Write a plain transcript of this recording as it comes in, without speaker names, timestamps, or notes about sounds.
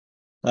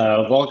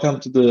Welcome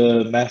to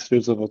the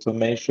Masters of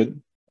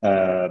Automation.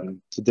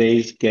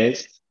 Today's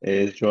guest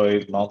is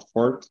Joy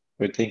Mountford.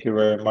 So thank you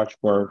very much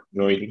for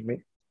joining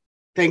me.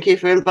 Thank you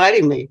for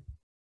inviting me.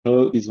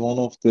 Jo is one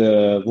of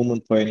the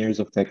women pioneers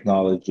of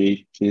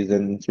technology. She's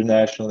an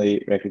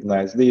internationally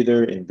recognized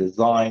leader in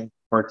design,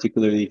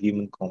 particularly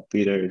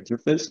human-computer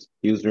interface,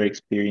 user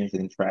experience,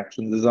 and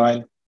interaction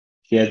design.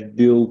 She has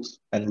built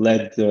and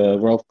led the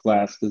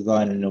world-class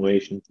design and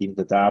innovation teams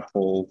at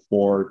Apple,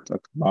 Ford,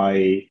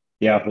 Akamai,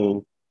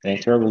 Yahoo, and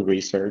Internal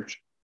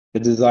Research. The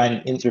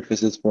design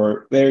interfaces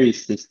for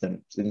various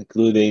systems,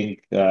 including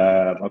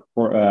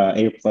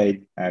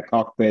airplane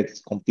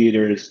cockpits,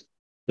 computers,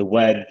 the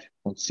web,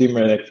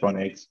 consumer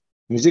electronics,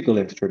 musical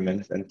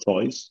instruments, and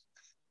toys.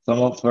 Some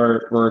of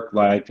her work,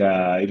 like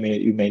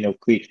you may know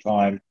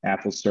QuickTime,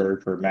 Apple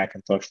Search, or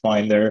Macintosh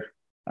Finder.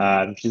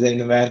 She's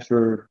an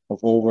inventor of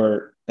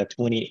over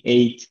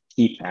 28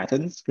 key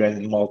patents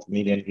granted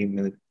multimedia and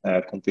human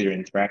computer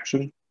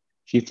interaction.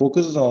 She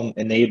focuses on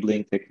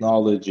enabling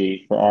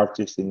technology for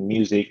artists in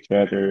music,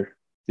 theater,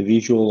 the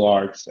visual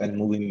arts, and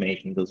movie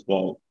making as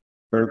well.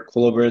 Her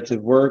collaborative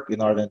work in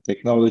art and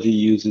technology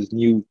uses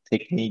new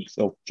techniques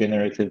of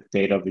generative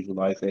data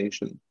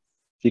visualization.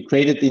 She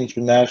created the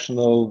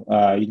International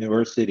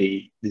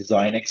University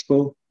Design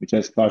Expo, which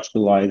has touched the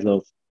lives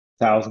of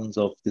thousands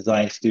of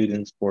design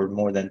students for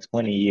more than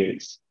 20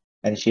 years.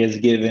 And she has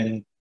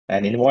given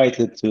and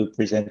invited to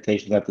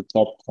presentations at the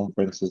top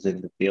conferences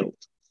in the field.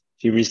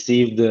 She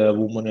received the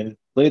Women in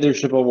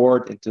Leadership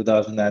Award in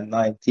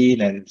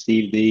 2019 and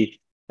received the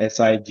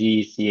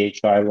SIG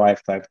CHI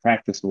Lifetime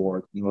Practice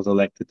Award and was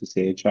elected to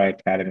CHI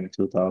Academy in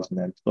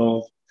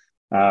 2012.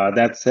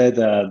 That said,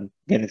 again,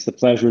 it's a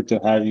pleasure to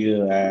have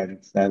you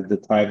and have the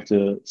time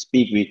to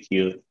speak with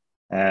you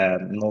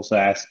and also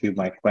ask you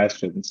my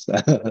questions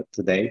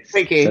today.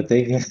 Thank So you.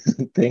 thank you,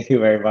 thank you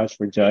very much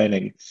for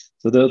joining.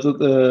 So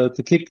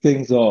to kick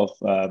things off,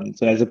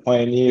 so as a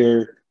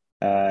pioneer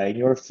in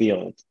your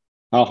field,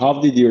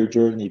 how did your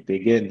journey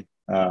begin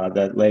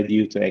that led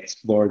you to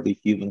explore the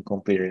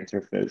human-computer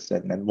interface,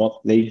 and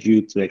what led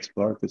you to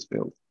explore this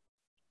field?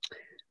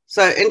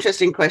 So,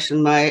 interesting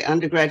question. My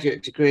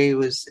undergraduate degree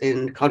was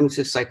in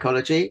cognitive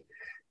psychology,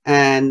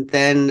 and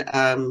then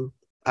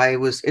I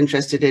was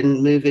interested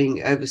in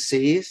moving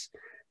overseas.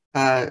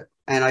 And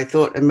I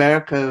thought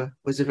America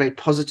was a very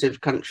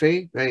positive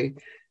country, very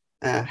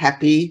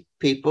happy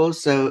people.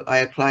 So I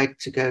applied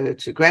to go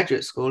to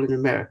graduate school in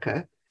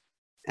America,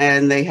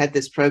 and they had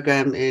this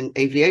program in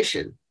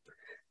aviation.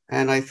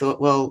 And I thought,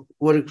 well,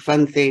 what a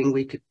fun thing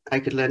I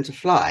could learn to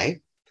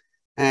fly.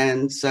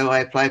 And so I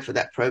applied for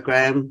that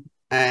program,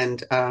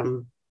 and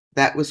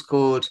that was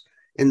called,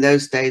 in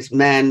those days,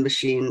 man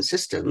machine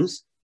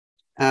systems.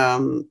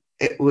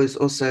 It was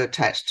also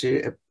attached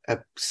to a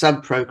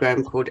sub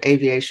program called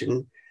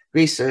aviation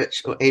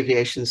research or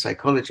aviation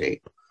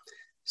psychology.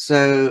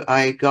 So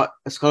I got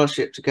a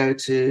scholarship to go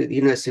to the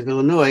University of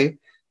Illinois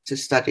to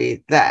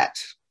study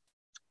that.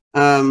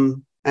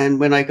 And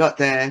when I got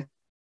there,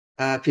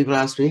 people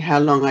asked me how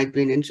long I'd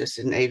been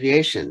interested in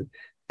aviation.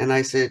 And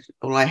I said,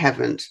 well, I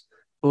haven't.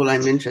 All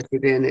I'm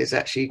interested in is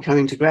actually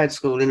coming to grad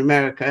school in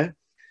America.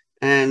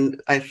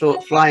 And I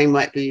thought flying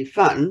might be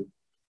fun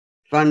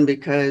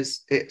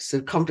because it's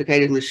a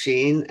complicated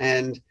machine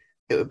and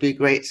it would be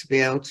great to be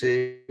able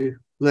to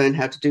learn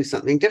how to do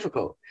something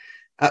difficult.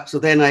 Up till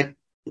then, I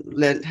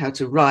learned how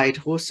to ride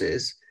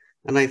horses.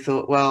 And I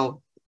thought,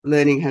 well,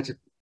 learning how to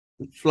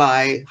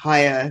fly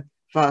higher,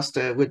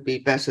 faster would be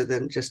better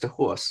than just a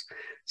horse.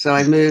 So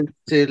I moved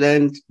to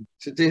learn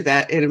to do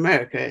that in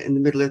America in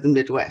the middle of the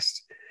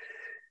Midwest.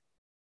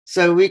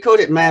 So we called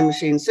it man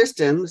machine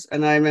systems.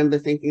 And I remember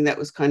thinking that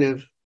was kind of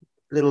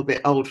a little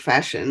bit old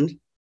fashioned.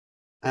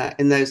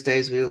 In those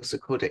days, we also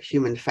called it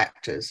human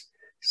factors.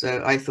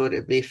 So I thought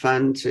it'd be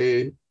fun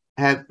to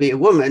be a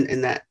woman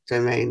in that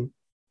domain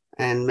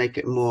and make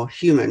it more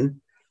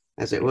human,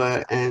 as it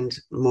were, and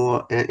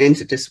more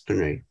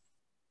interdisciplinary.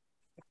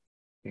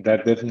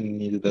 That definitely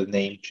needed a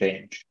name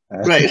change.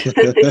 Right,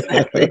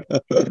 exactly.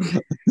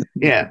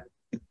 Yeah.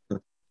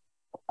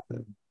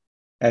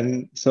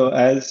 And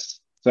as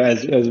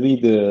we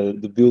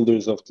the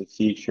builders of the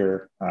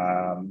future,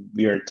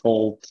 we are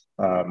told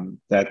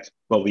that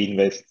what we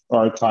invest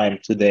our time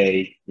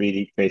today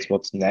really creates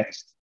what's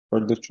next for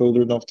the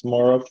children of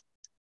tomorrow.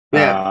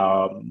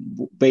 Yeah.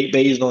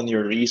 Based on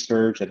your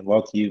research and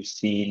what you've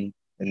seen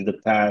in the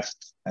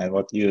past and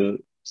what you've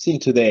seen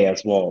today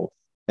as well,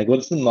 like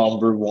what's the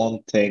number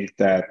one thing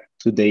that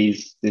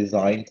today's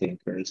design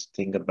thinkers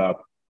think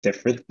about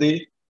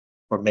differently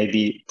or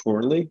maybe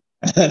poorly?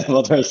 And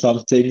what are some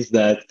things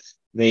that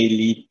may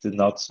lead to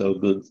not so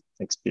good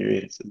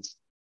experiences?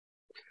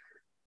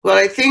 Well,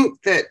 I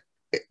think that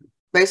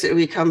basically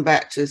we come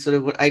back to sort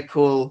of what I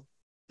call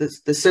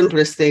the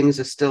simplest things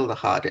are still the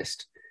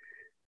hardest.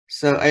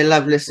 So I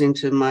love listening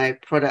to my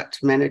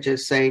product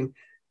managers saying,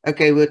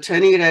 okay, we're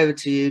turning it over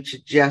to you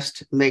to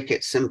just make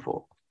it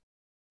simple,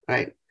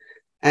 right?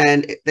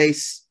 And they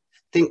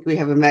think we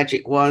have a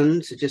magic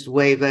wand to just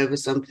wave over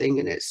something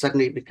and it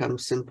suddenly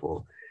becomes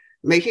simple.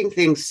 Making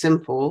things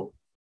simple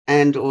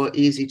and or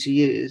easy to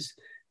use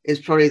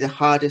is probably the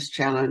hardest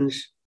challenge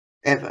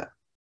ever.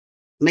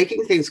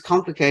 Making things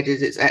complicated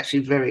is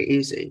actually very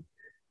easy.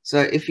 So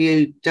if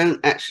you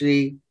don't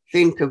actually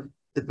think of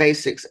the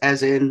basics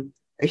as in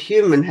a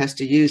human has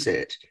to use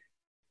it,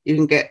 you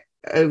can get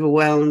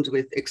overwhelmed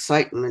with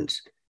excitement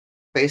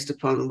based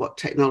upon what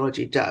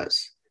technology does.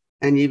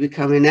 And you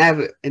become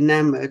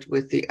enamored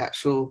with the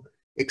actual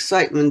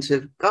excitement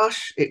of,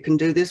 gosh, it can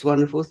do this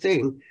wonderful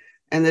thing.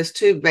 And there's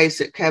two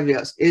basic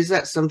caveats. Is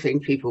that something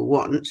people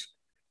want?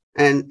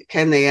 And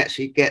can they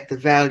actually get the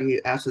value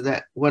out of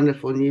that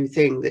wonderful new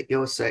thing that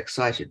you're so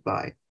excited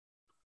by?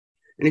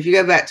 And if you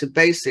go back to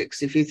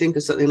basics, if you think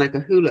of something like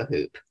a hula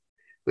hoop,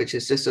 which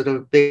is just sort of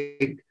a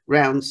big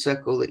round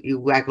circle that you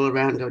waggle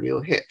around on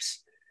your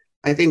hips,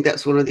 I think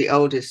that's one of the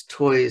oldest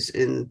toys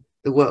in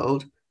the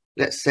world.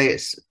 Let's say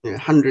it's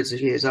hundreds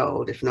of years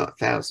old, if not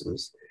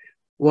thousands.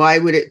 Why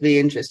would it be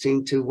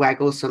interesting to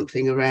waggle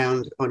something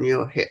around on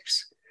your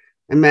hips?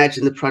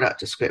 Imagine the product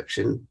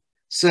description: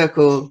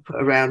 circle,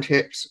 put around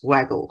hips,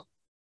 waggle.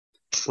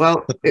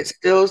 Well, it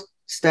still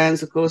stands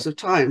the course of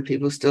time.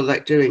 People still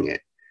like doing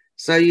it.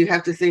 So you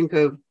have to think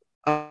of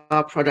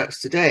our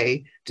products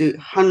today do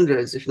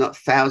hundreds, if not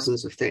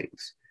thousands of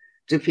things.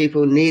 Do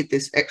people need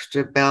this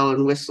extra bell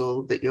and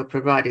whistle that you're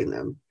providing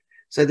them?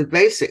 So the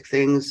basic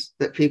things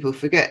that people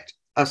forget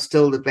are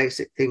still the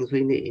basic things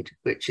we need,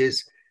 which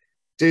is,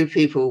 do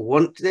people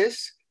want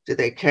this? Do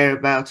they care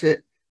about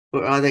it?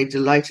 Or are they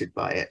delighted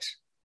by it?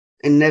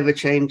 It never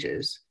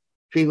changes.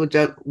 People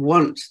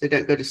they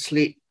don't go to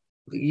sleep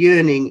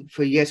yearning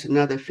for yet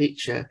another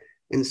feature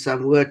in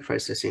some word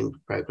processing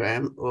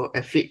program or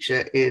a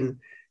feature in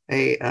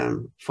a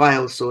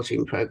file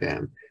sorting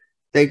program.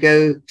 They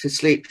go to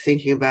sleep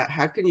thinking about,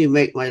 how can you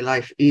make my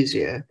life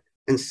easier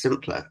and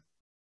simpler?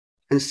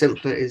 And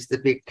simpler is the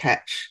big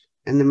catch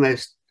and the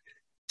most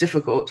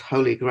difficult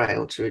holy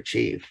grail to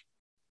achieve.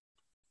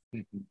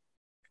 Mhm.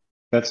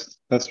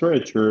 That's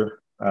very true.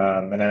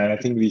 And I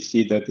think we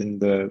see that in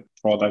the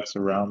products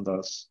around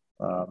us,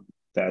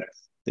 that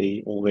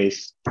they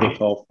always kick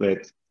off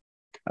with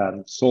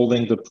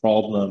solving the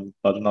problem,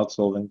 but not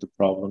solving the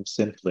problem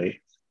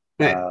simply.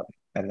 Right.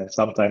 And then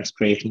sometimes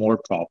create more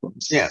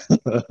problems. Yeah.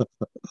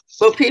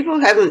 Well, people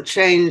haven't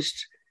changed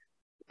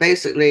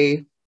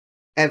basically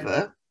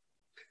ever,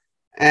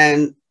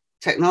 and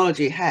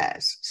technology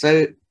has.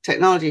 So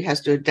technology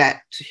has to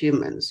adapt to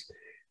humans.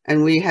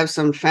 And we have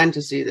some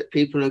fantasy that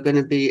people are going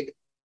to be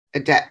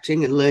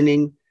adapting and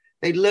learning.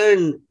 They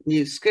learn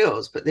new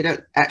skills, but they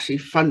don't actually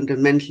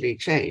fundamentally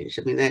change.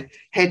 I mean, their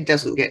head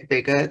doesn't get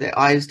bigger, their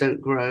eyes don't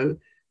grow,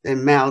 their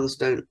mouths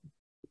don't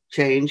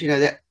change.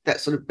 That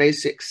sort of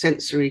basic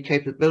sensory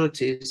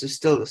capabilities are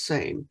still the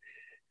same.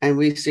 And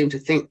we seem to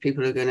think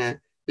people are going to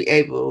be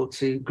able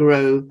to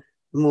grow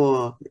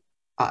more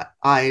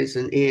eyes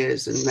and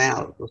ears and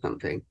mouth or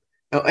something,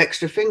 or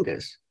extra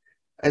fingers.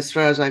 As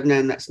far as I've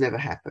known, that's never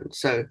happened.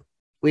 So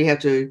we have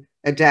to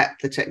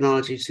adapt the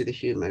technology to the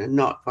human and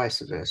not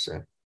vice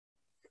versa.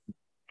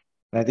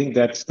 I think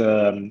that's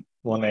the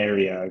one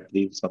area I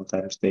believe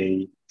sometimes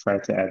they try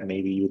to add,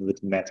 maybe even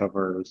with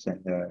metaverse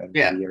and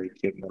Yeah. VR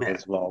equipment Yeah.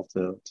 as well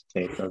to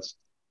take us.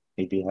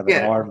 Maybe have an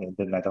Yeah. arm in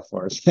the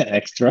metaverse,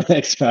 extra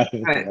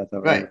in the Right.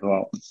 metaverse Right. as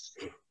well.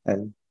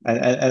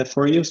 And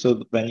for you,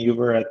 so when you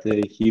were at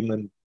the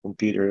human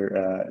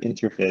computer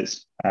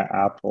interface at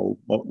Apple,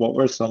 what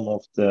were some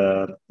of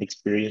the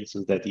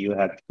experiences that you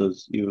had?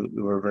 Because you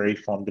were very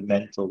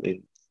fundamental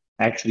in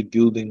actually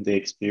building the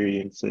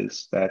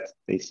experiences that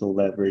they still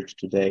leverage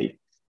today.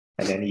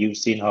 And then you've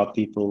seen how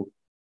people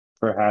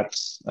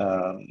perhaps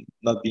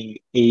not being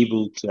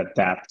able to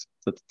adapt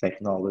to the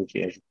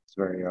technology as it's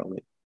very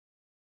early.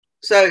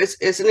 So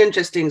it's an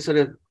interesting sort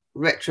of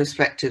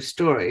retrospective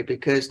story,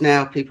 because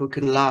now people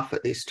can laugh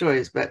at these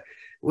stories. But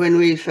when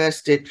we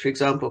first did, for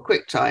example,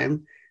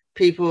 QuickTime,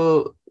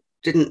 people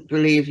didn't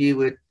believe you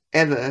would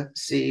ever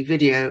see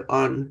video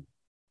on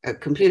a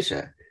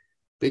computer,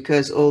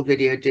 because all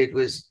video did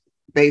was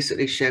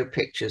basically show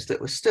pictures that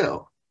were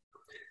still.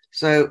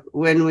 So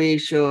when we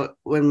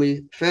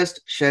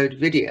first showed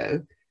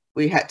video,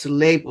 we had to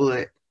label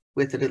it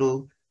with a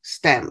little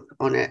stamp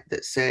on it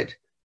that said,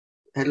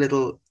 a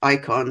little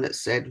icon that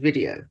said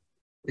video.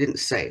 It didn't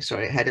say,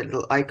 sorry, it had a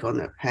little icon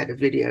that had a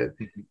video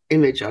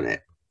image on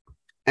it.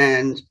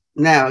 And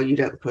now you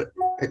don't put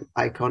an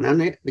icon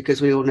on it,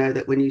 because we all know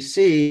that when you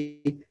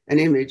see an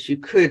image, you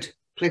could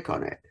click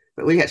on it.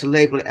 But we had to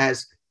label it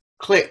as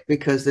click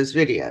because there's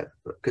video,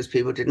 because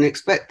people didn't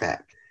expect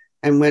that.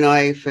 And when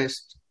I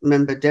first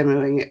remember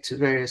demoing it to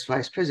various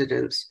vice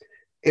presidents,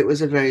 it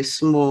was a very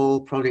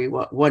small, probably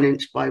 1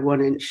 inch by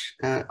 1 inch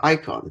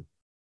icon.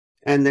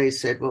 And they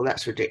said, well,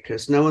 that's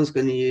ridiculous. No one's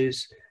going to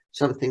use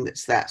something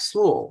that's that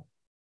small,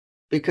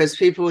 because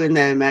people in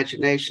their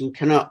imagination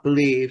cannot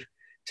believe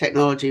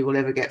technology will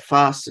ever get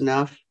fast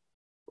enough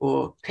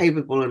or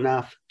capable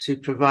enough to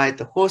provide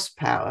the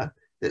horsepower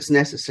that's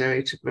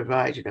necessary to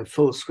provide,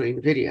 full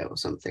screen video or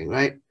something,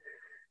 right?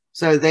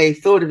 So they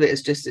thought of it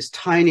as just this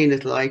tiny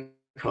little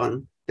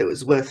icon that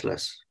was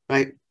worthless,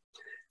 right?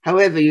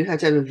 However, you have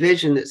to have a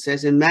vision that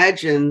says,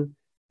 imagine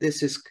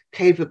this is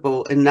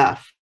capable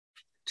enough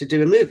to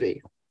do a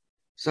movie.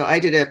 So I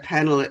did a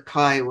panel at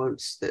Chi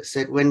once that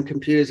said, when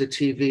computers are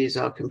TVs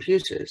are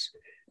computers,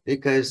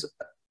 because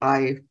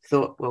I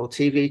thought, well,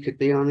 TV could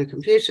be on a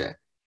computer.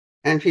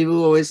 And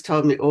people always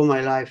told me all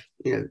my life,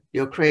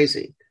 you're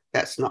crazy.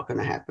 That's not going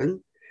to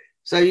happen.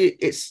 So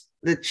it's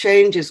the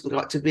change has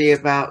got to be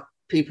about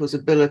people's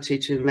ability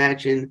to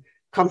imagine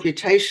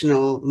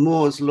computational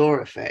Moore's law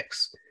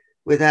effects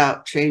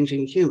without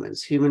changing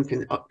humans. Humans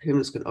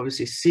can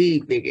obviously see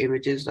big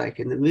images like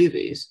in the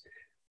movies.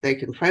 They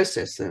can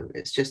process them.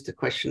 It's just a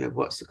question of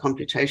what's the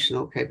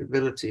computational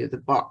capability of the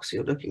box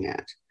you're looking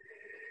at.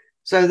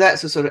 So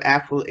that's a sort of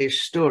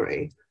Apple-ish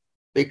story,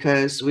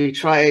 because we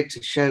tried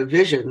to show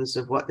visions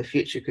of what the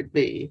future could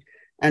be,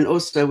 and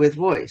also with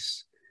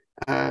voice.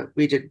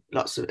 We did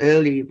lots of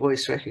early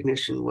voice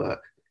recognition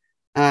work.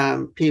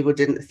 People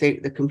didn't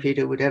think the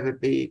computer would ever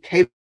be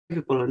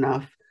capable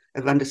enough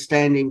of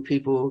understanding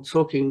people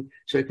talking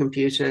to a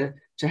computer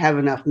to have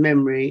enough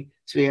memory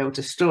to be able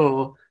to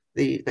store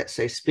the, let's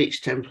say,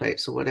 speech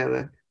templates or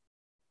whatever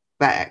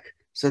back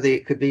so that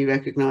it could be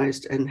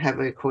recognized and have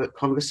a quote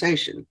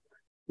conversation.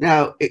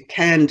 Now, it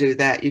can do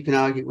that. You can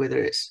argue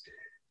whether it's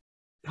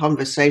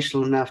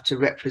conversational enough to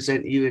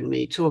represent you and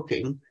me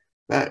talking,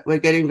 but we're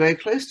getting very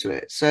close to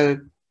it. So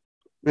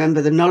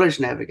remember the Knowledge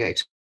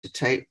Navigator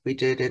tape we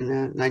did in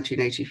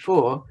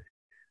 1984,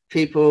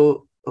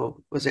 people, or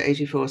was it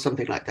 84 or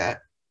something like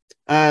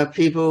that,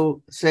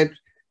 people said,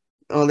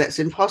 oh, that's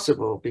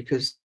impossible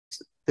because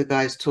the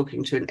guy's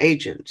talking to an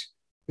agent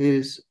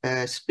who's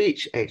a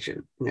speech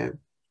agent.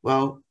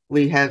 Well,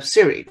 we have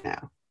Siri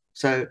now.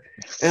 So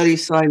early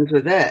signs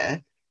were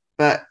there,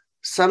 but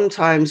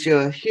sometimes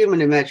your human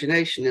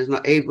imagination is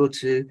not able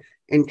to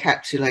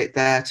encapsulate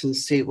that and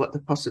see what the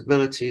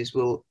possibilities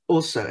will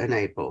also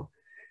enable.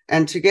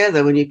 And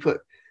together, when you put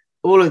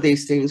all of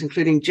these things,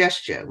 including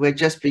gesture, we're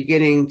just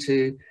beginning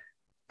to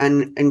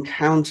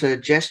encounter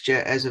gesture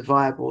as a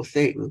viable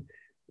thing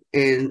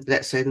in,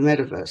 let's say, the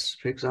metaverse,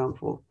 for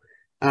example.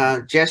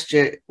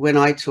 Gesture, when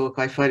I talk,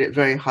 I find it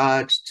very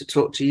hard to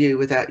talk to you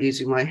without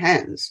using my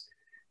hands.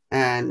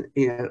 And,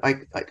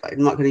 I'm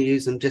not going to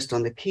use them just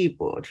on the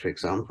keyboard, for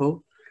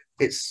example.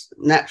 It's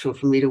natural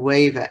for me to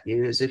wave at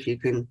you as if you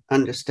can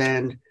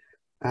understand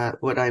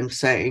what I'm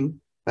saying,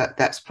 but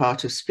that's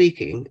part of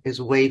speaking, is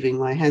waving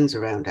my hands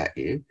around at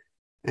you.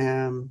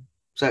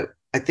 So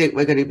I think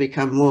we're going to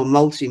become more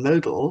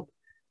multimodal,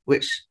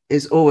 which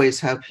is always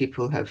how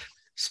people have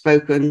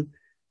spoken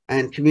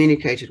and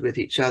communicated with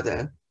each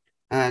other,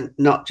 and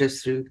not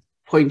just through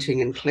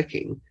pointing and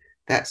clicking.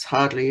 That's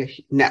hardly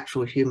a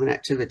natural human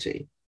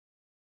activity.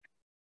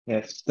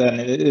 Yes, then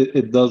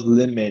it does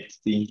limit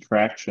the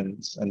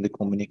interactions and the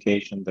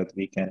communication that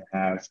we can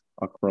have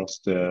across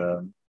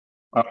the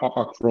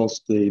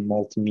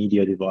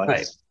multimedia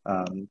device.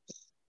 Right.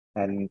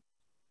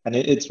 And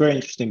it's very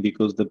interesting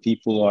because the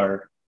people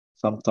are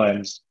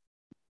sometimes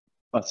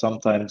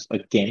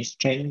against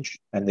change,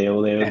 and they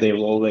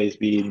will always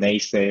be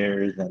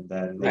naysayers and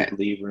then Right.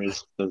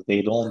 believers, because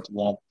they don't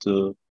want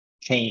to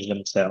change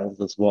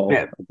themselves as well,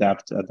 Yeah.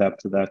 adapt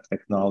to that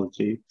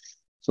technology.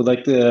 So so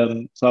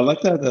I like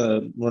that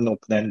more an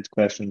open-ended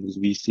question, because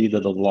we see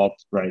that a lot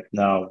right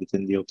now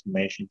within the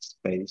automation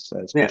space,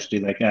 especially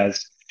like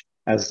as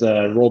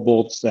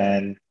robots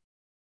and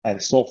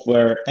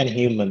software and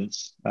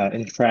humans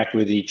interact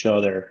with each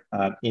other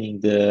in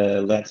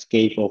the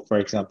landscape of, for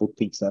example,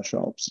 pizza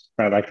shops.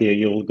 Right? Like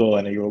you'll go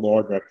and you'll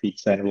order a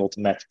pizza and it will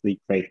automatically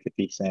create the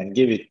pizza and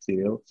give it to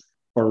you.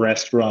 Or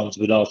restaurants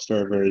without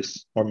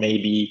servers, or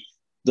maybe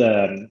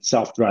the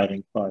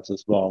self-driving cars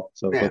as well.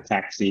 So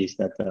taxis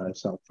that are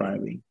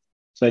self-driving.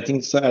 So I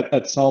think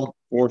at some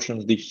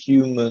portion, the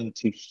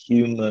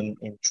human-to-human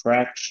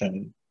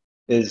interaction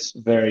is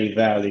very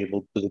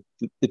valuable, because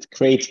it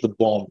creates the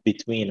bond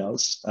between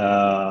us,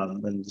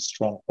 and the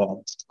strong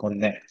bond to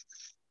connect.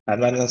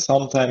 And then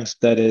sometimes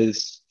that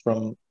is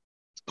from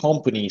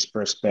companies'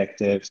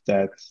 perspective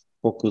that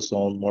focus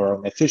more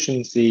on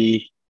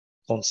efficiency,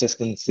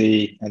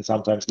 consistency, and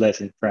sometimes less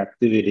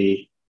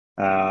interactivity,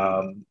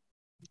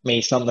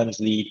 may sometimes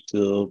lead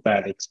to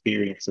bad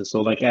experiences.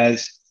 So like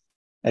as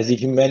the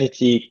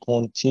humanity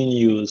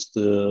continues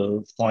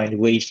to find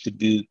ways to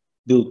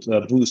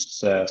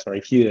boost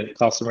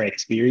customer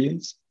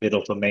experience with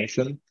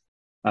automation,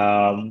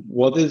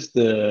 what is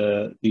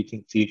do you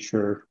think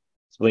future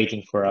is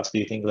waiting for us? Do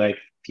you think like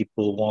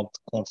people want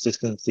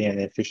consistency and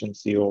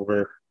efficiency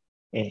over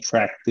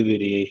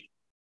interactivity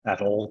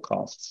at all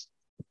costs?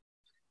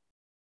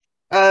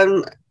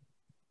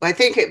 I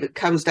think it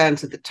comes down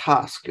to the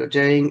task you're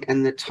doing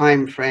and the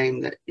time frame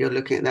that you're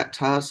looking at that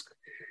task.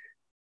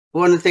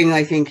 One thing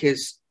I think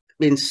has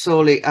been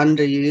sorely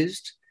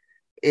underused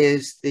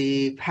is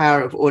the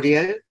power of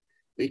audio.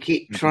 We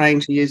keep trying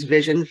to use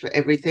vision for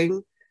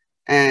everything.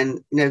 And,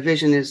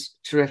 vision is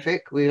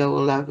terrific. We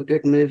all love a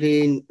good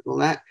movie and all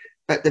that.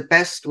 But the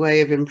best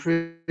way of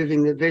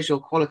improving the visual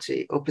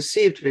quality or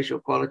perceived visual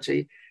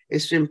quality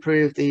is to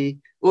improve the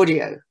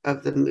audio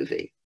of the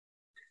movie.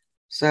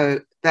 So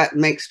that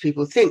makes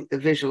people think the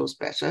visual's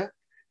better.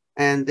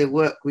 And the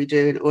work we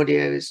do in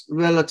audio is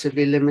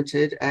relatively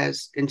limited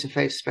as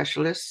interface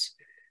specialists.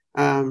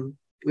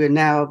 We're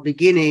now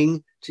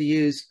beginning to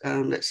use,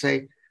 let's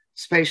say,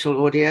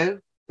 spatial audio,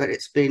 but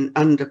it's been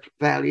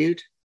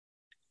undervalued.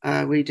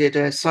 We did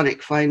a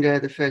sonic finder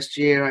the first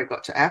year I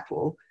got to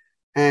Apple.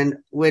 And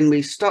when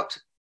we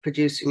stopped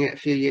producing it a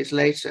few years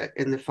later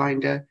in the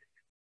finder,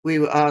 we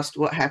were asked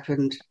what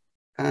happened,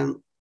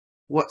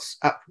 what's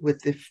up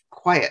with the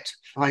quiet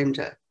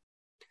finder.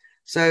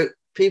 So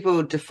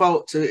people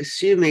default to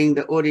assuming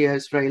that audio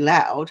is very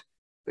loud,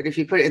 but if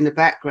you put it in the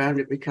background,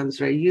 it becomes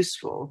very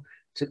useful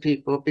to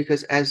people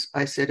because, as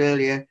I said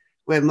earlier,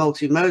 we're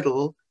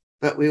multimodal,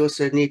 but we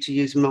also need to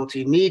use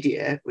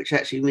multimedia, which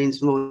actually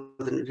means more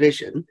than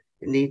vision.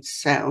 It needs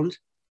sound.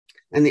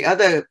 And the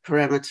other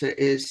parameter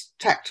is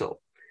tactile.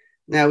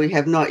 Now, we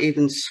have not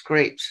even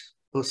scraped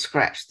or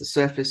scratched the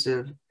surface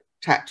of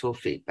tactile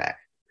feedback.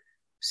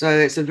 So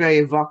it's a very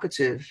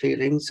evocative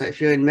feeling. So if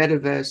you're in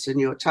metaverse and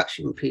you're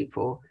touching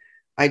people,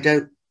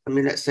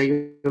 let's say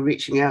you're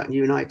reaching out and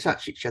you and I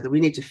touch each other, we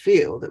need to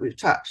feel that we've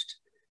touched.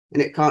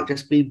 And it can't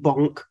just be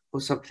bonk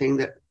or something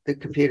that the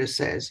computer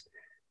says.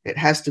 It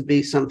has to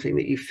be something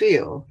that you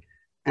feel.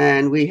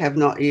 And we have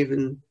not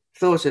even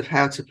thought of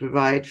how to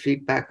provide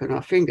feedback on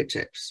our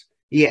fingertips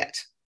yet.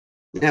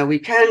 Now, we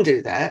can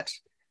do that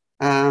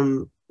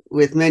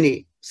with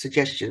many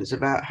suggestions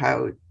about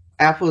how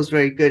Apple's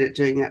very good at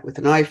doing that with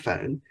an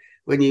iPhone.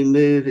 When you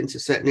move into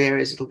certain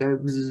areas, it'll go,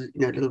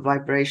 little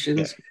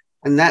vibrations. Yeah.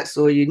 And that's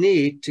all you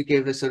need to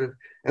give a sort of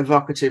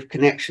evocative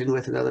connection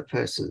with another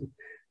person.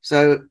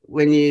 So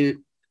when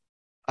you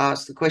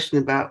ask the question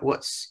about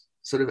what's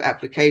sort of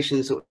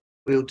applications that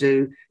we'll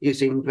do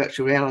using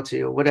virtual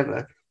reality or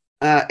whatever,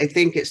 I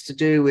think it's to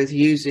do with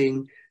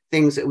using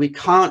things that we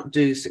can't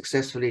do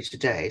successfully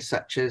today,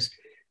 such as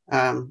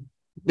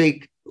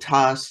big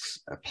tasks,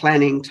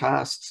 planning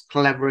tasks,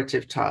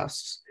 collaborative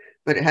tasks,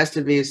 but it has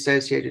to be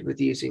associated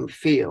with using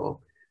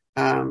feel,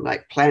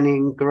 like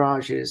planning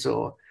garages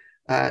or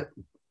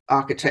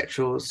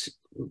architectural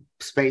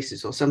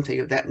spaces or something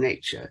of that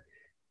nature.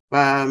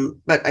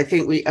 But I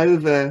think we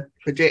over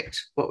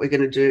predict what we're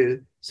going to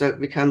do, so it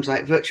becomes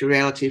like virtual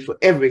reality for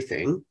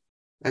everything,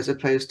 as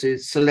opposed to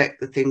select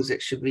the things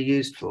it should be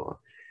used for.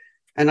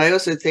 And I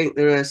also think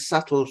there are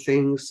subtle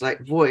things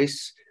like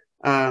voice.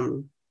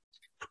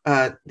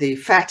 The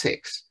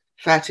phatics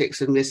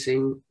are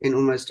missing in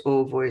almost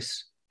all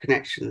voice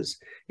connections.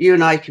 You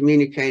and I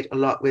communicate a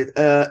lot with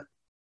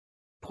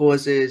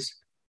pauses,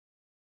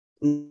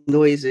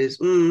 noises,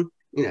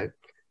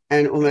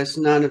 and almost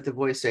none of the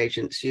voice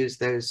agents use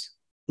those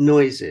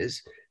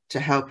noises to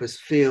help us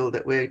feel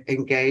that we're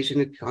engaged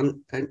in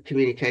a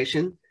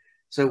communication.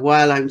 So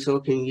while I'm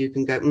talking, you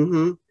can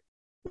go,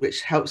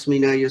 which helps me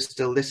know you're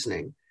still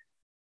listening.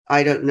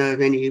 I don't know of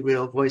any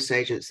real voice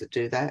agents that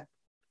do that.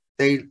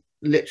 They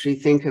literally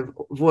think of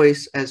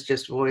voice as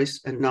just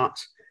voice and not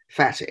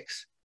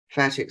phatics.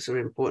 Phatics are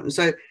important.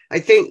 So I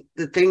think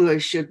the thing we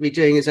should be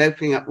doing is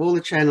opening up all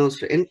the channels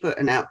for input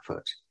and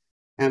output.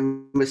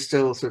 And we're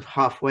still sort of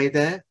halfway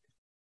there.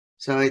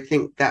 So I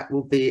think that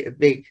will be a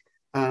big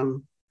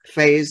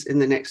phase in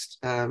the next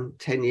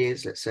 10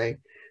 years, let's say.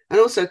 And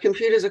also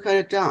computers are kind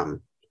of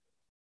dumb.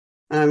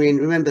 I mean,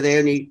 remember, they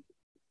only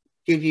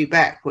give you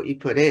back what you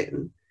put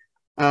in.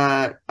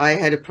 I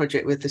had a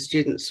project with the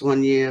students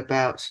one year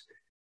about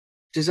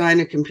design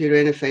a computer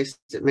interface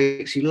that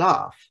makes you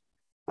laugh.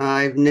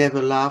 I've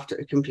never laughed at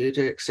a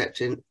computer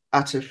except in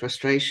utter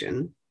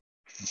frustration.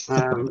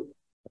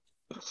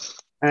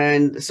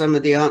 And some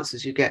of the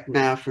answers you get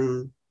now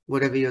from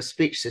whatever your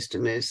speech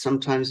system is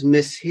sometimes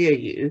mishear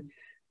you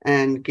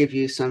and give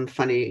you some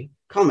funny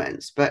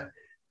comments, but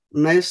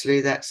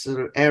mostly that's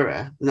sort of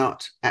error,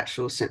 not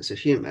actual sense of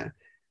humor.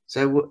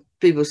 So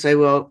people say,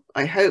 well,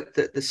 I hope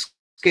that the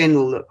skin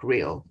will look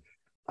real.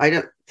 I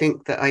don't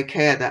think that I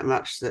care that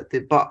much that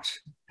the bot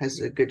has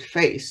a good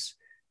face.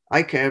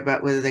 I care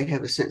about whether they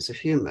have a sense of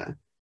humor.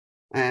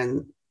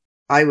 And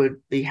I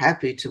would be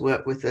happy to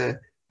work with a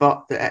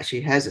bot that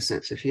actually has a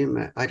sense of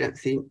humor. I don't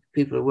think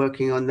people are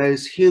working on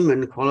those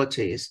human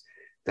qualities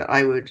that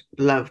I would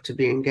love to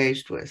be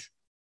engaged with.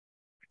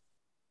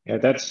 Yeah,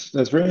 that's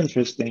very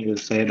interesting to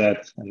say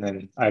that. And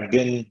then I've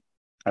been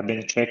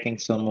checking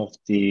some of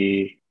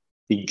the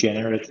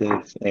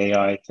generative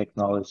AI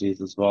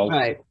technologies as well.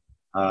 Right.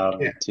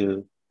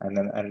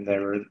 And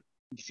there were,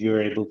 if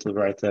you're able to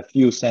write a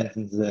few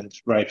sentences and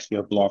write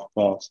your blog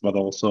post, but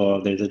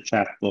also there's a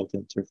chatbot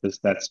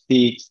interface that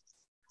speaks.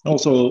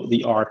 Also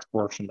the art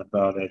portion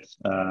about it,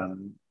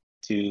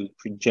 to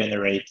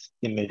generate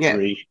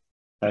imagery,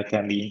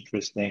 can be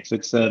interesting. So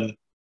it's so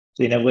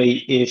in a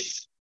way,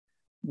 if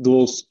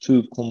those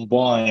two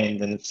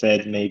combined and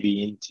fed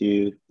maybe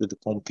into the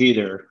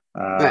computer,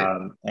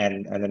 and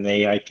an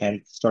AI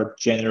can start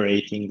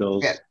generating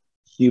those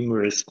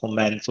humorous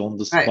comments on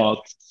the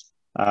spot.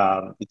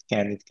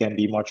 It can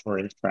be much more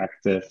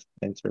interactive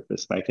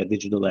interface, like a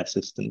digital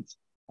assistant.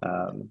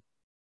 Well,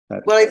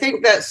 I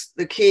think that's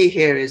the key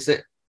here, is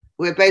that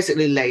we're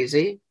basically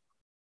lazy.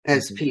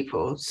 as Mhm.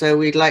 people. So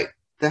we'd like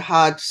the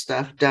hard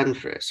stuff done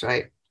for us,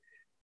 right?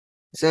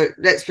 So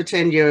let's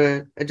pretend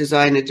you're a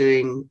designer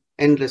doing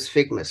endless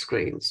Figma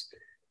screens.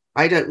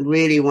 I don't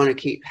really want to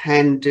keep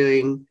hand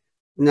doing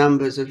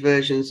numbers of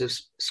versions of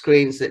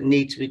screens that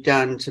need to be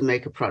done to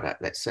make a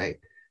product, let's say.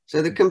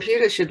 So the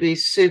computer should be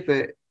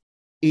super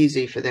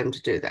easy for them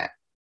to do that.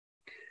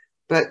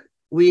 But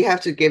we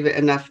have to give it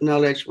enough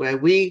knowledge where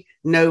we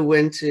know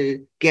when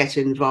to get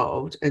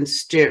involved and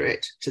steer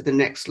it to the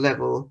next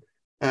level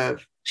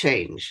of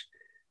change.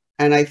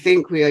 And I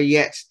think we are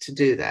yet to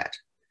do that.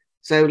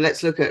 So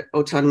let's look at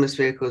autonomous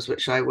vehicles,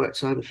 which I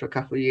worked on for a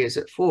couple of years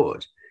at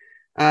Ford.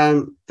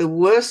 The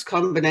worst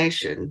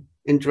combination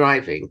in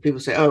driving, people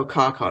say, oh, a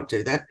car can't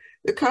do that.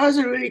 The cars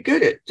are really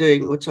good at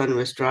doing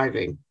autonomous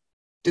driving,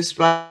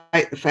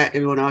 despite the fact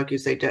everyone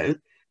argues they don't.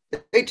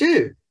 They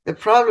do. The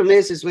problem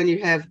is when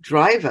you have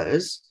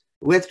drivers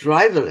with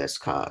driverless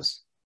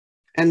cars,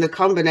 and the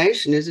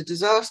combination is a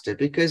disaster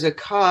because a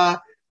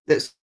car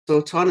that's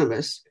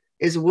autonomous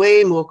is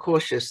way more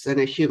cautious than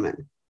a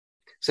human.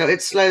 So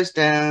it slows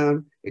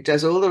down, it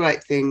does all the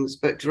right things,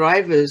 but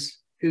drivers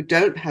who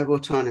don't have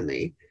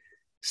autonomy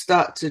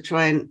start to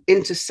try and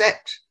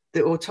intercept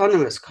the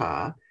autonomous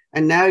car.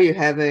 And now you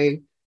have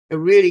a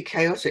really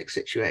chaotic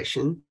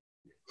situation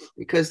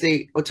because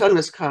the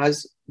autonomous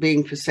car's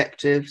being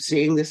perceptive,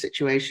 seeing the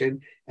situation,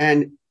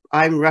 and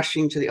I'm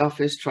rushing to the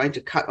office trying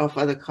to cut off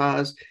other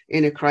cars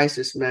in a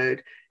crisis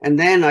mode. And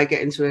then I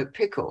get into a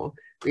pickle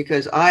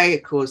because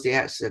I caused the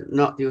accident,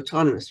 not the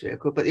autonomous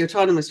vehicle. But the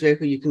autonomous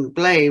vehicle you can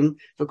blame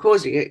for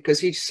causing it because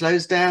he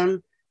slows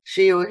down,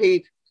 she or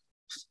he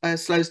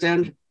slows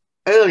down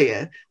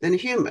earlier than a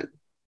human.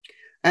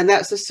 And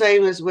that's the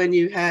same as when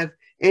you have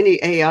any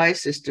AI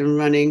system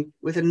running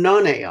with a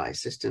non-AI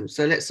system.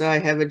 So let's say I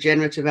have a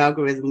generative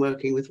algorithm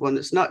working with one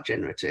that's not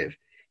generative.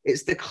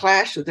 It's the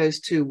clash of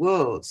those two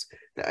worlds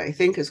that I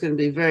think is going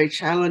to be very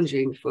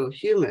challenging for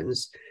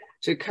humans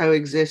to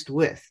coexist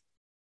with.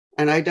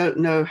 And I don't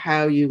know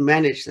how you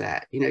manage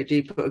that. You know, do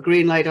you put a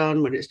green light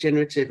on when it's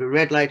generative, a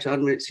red light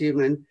on when it's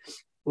human?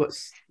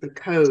 What's the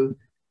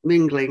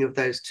co-mingling of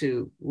those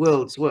two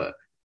worlds work?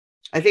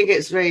 I think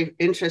it's very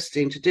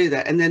interesting to do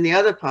that. And then the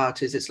other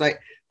part is it's like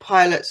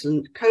pilots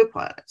and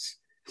co-pilots.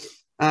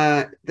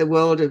 The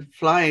world of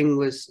flying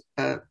was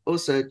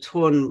also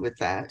torn with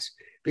that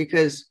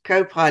because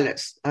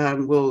co-pilots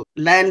will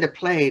land a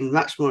plane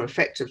much more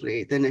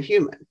effectively than a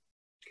human.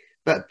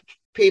 But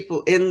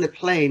people in the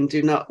plane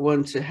do not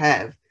want to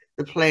have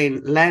the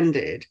plane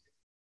landed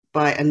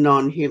by a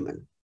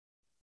non-human,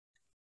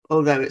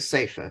 although it's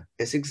safer.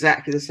 It's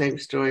exactly the same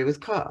story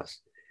with cars.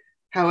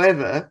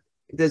 However,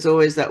 there's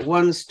always that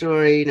one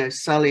story, you know,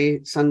 Sully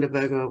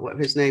Sunderberg or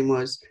whatever his name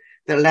was,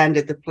 that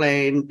landed the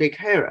plane, big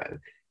hero.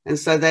 And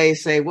so they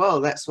say,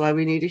 well, that's why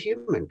we need a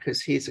human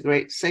because he's a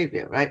great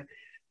savior, right?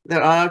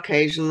 There are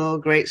occasional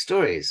great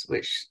stories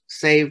which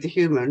save the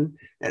human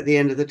at the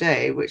end of the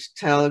day, which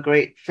tell a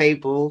great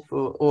fable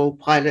for all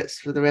pilots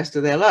for the rest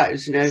of their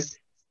lives. You know,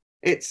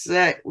 it's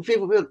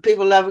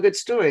people love a good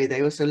story.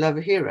 They also love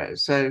a hero.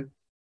 So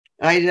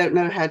I don't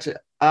know how to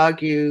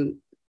argue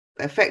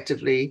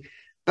effectively,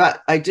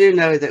 but I do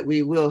know that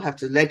we will have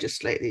to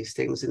legislate these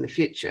things in the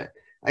future.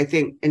 I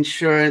think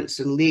insurance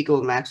and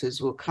legal matters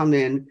will come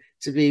in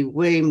to be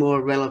way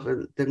more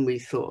relevant than we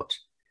thought.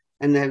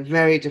 And they're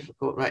very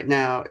difficult right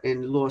now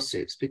in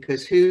lawsuits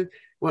because who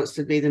wants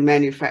to be the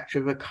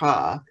manufacturer of a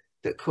car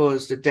that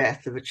caused the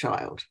death of a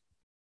child?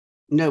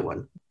 No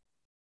one.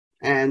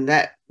 And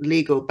that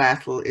legal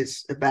battle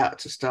is about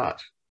to start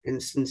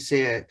in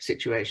sincere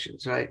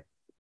situations, right?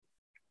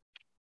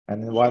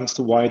 And once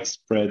the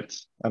widespread,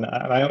 and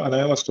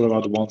I always thought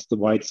about once the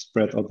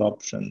widespread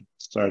adoption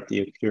start to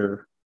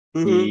occur,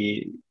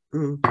 we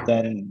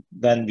then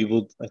we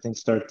would, I think,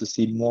 start to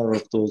see more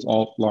of those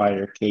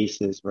outlier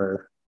cases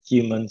where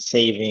human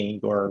saving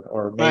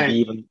or maybe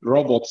even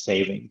robot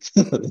saving,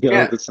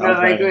 the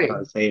self-driving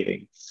car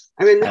saving.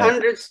 I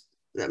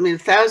mean,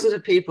 thousands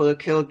of people are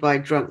killed by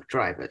drunk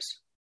drivers,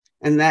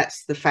 and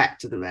that's the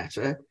fact of the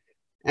matter.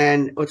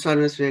 And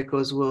autonomous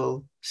vehicles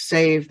will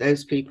save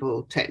those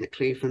people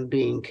technically from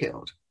being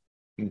killed.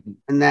 Mm-hmm.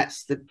 And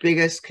that's the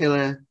biggest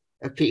killer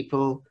of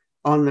people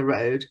on the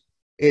road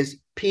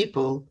is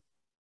people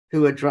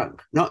who are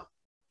drunk, not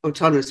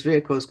autonomous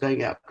vehicles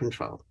going out of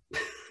control.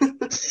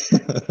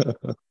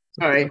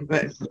 Sorry,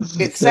 but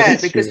it's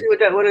sad because people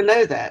don't want to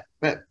know that.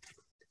 But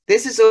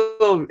this is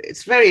all,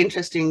 it's very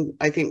interesting,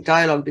 I think,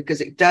 dialogue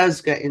because it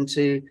does get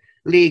into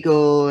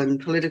legal and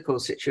political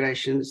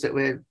situations that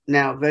we're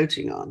now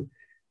voting on,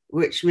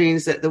 which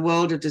means that the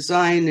world of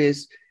design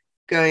is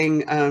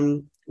going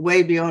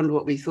way beyond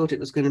what we thought it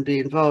was going to be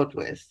involved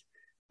with.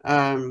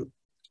 I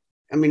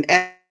mean,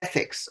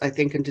 ethics, I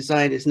think, in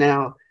design is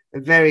now a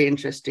very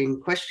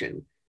interesting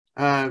question.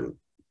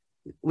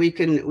 We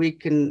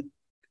can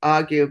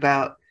argue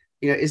about,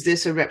 you know, is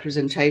this a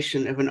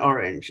representation of an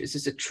orange? Is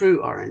this a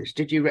true orange?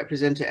 Did you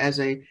represent it as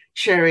a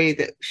cherry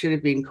that should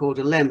have been called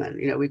a lemon?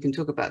 You know, we can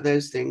talk about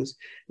those things.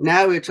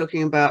 Now we're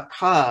talking about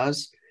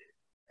cars.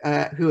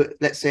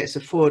 Let's say it's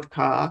a Ford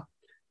car,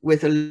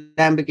 with a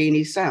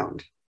Lamborghini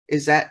sound.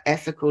 Is that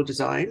ethical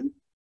design?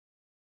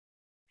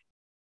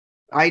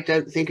 I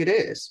don't think it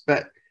is,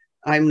 but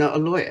I'm not a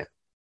lawyer.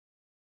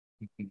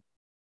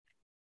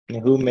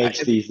 And who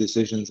makes these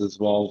decisions as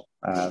well,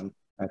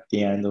 at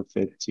the end of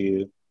it,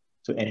 to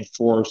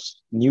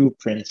enforce new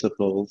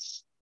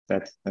principles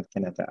that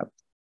can adapt?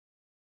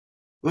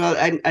 Well,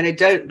 and I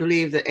don't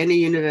believe that any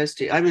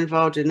university, I'm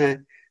involved in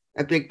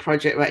a big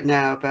project right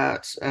now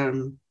about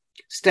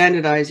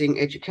standardizing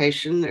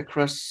education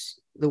across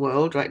the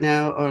world right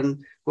now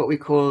on what we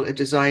call a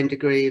design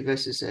degree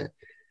versus a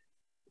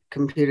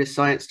computer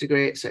science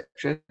degree,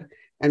 etc.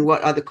 And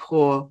what are the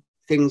core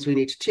things we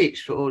need to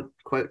teach for all,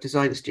 quote,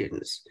 design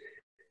students.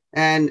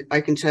 And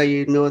I can tell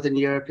you Northern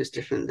Europe is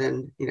different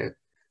than,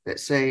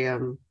 let's say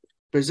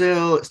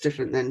Brazil, it's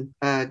different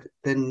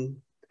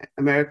than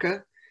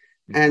America.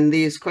 And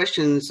these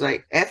questions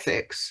like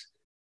ethics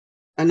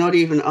are not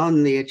even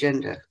on the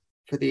agenda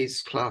for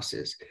these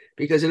classes,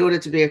 because in order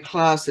to be a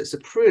class that's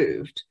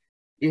approved,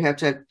 you have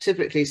to have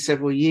typically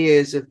several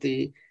years of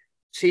the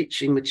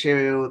teaching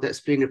material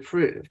that's been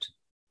approved.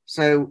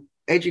 So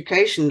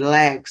education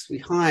lags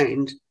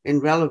behind in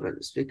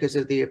relevance because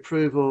of the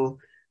approval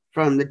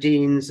from the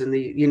deans and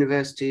the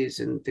universities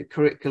and the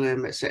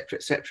curriculum, et cetera,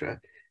 et cetera.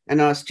 And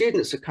our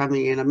students are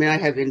coming in. I mean, I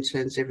have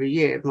interns every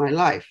year of my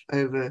life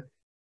over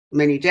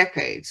many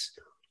decades,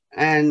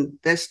 and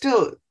they're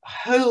still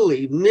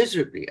wholly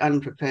miserably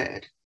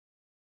unprepared.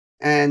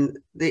 And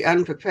the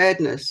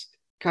unpreparedness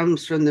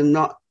comes from them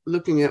not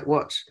looking at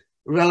what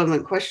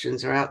relevant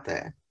questions are out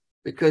there,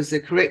 because the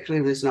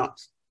curriculum is not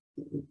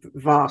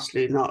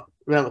vastly not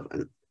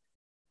relevant.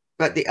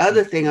 But the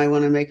other thing I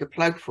want to make a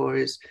plug for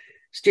is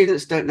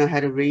students don't know how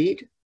to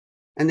read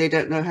and they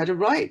don't know how to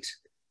write.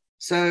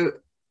 So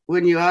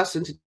when you ask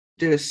them to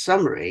do a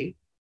summary,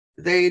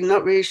 they're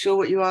not really sure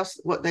what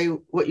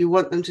you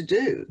want them to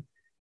do.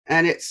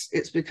 And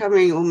it's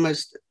becoming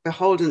almost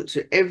beholden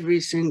to every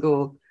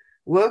single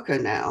worker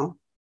now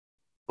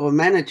or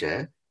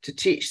manager to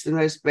teach the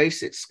most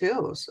basic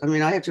skills. I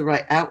mean, I have to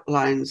write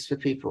outlines for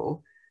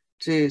people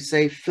to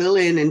say, fill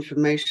in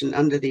information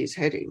under these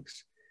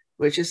headings,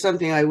 which is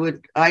something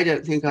I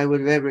don't think I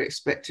would have ever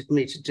expected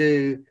me to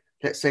do,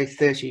 let's say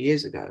 30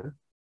 years ago.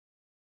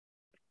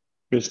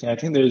 Interesting. I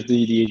think there's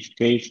the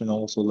education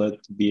also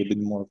led to be a bit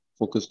more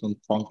focused on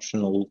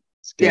functional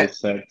skill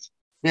sets.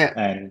 Yeah.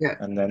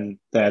 And then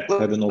that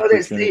had an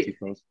opportunity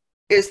for us.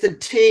 It's the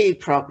T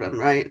problem,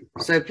 right?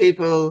 So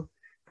people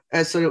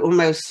are sort of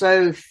almost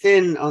so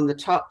thin on the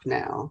top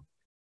now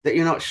that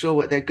you're not sure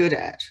what they're good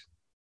at.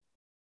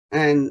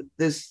 And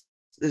there's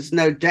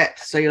no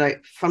depth. So you're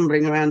like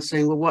fumbling around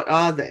saying, well, what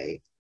are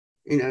they?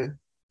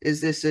 Is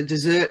this a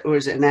dessert or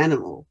is it an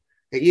animal?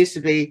 It used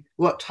to be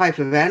what type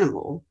of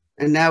animal.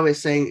 And now we're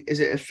saying, is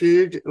it a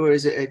food or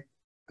is it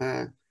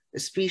a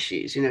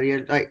species?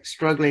 You're like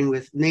struggling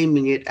with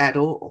naming it at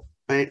all,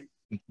 right?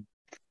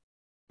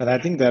 And I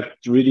think that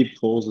really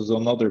poses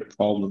another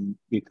problem,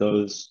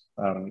 because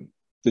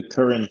the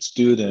current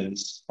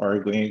students are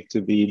going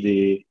to be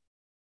the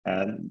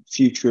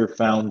future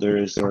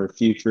founders or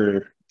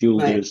future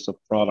builders of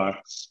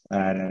products.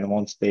 And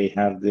once they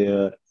have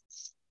that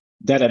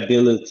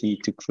ability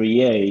to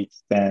create,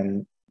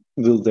 then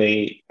will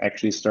they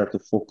actually start to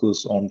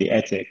focus on the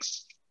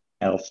ethics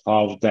of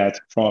how that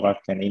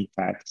product can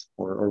impact,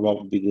 or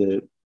what would be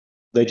the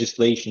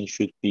legislation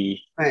should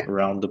be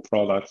around the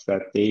products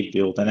that they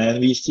build? And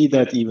then we see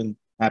that even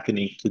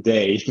happening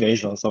today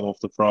based on some of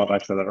the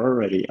products that are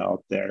already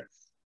out there.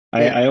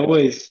 I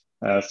always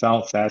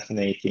found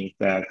fascinating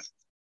that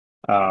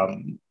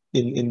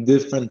in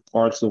different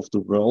parts of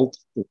the world,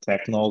 the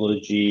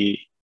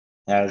technology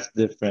has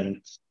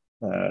different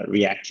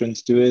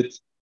reactions to it.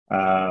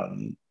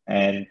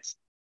 And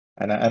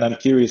I'm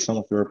curious some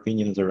of your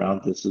opinions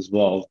around this as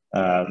well,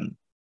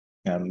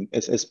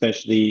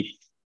 especially.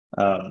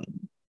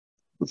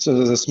 So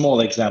there's a small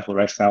example,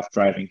 right?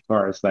 Self-driving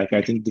cars. Like,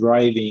 I think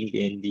driving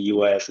in the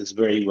US is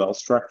very well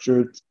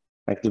structured.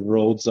 Like, the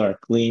roads are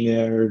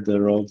cleaner.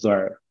 The roads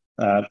are.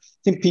 I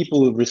think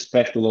people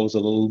respect the laws a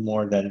little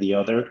more than the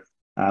other.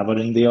 But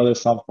in the other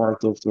some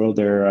part of the world,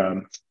 there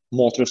are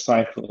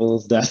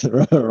motorcycles that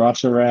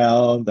rush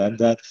around and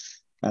that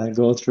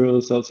go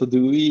through. So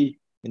do we,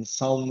 in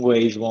some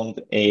ways, want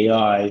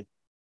AI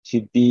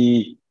to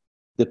be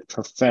the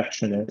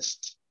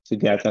perfectionist, to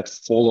get that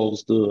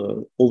follows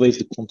always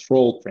the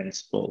control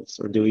principles,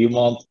 or do you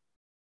want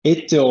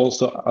it to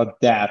also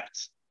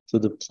adapt to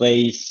the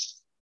place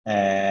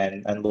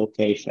and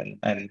location?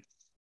 And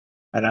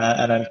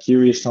I'm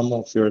curious some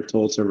of your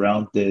thoughts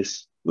around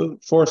this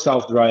for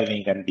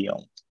self-driving and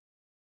beyond.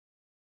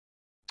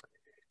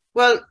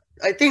 Well,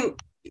 I think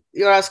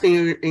you're asking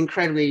an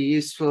incredibly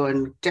useful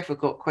and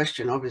difficult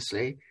question,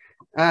 obviously.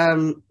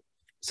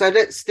 So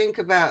let's think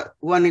about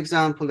one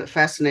example that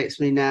fascinates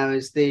me now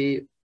is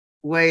the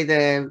way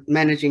they're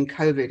managing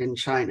COVID in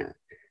China.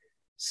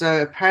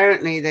 So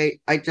apparently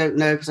I don't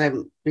know because I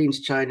haven't been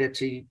to China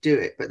to do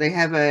it, but they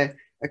have a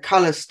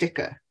color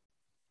sticker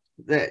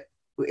that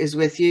is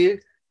with you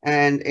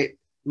and it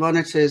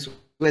monitors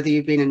whether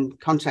you've been in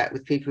contact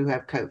with people who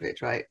have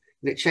COVID, right?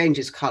 And it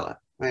changes color,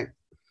 right?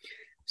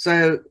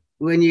 So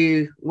when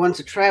you want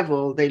to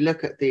travel, they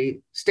look at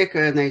the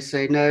sticker and they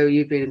say, no,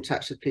 you've been in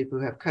touch with people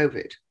who have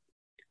COVID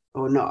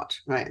or not,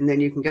 right? And then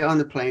you can get on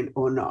the plane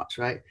or not,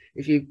 right?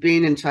 If you've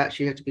been in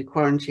touch, you have to be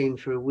quarantined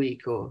for a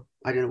week, or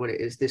I don't know what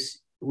it is this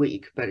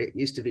week, but it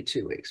used to be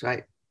 2 weeks,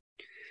 right?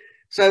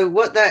 So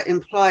what that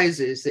implies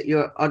is that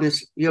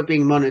you're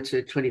being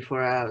monitored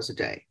 24 hours a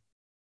day,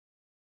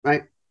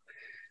 right?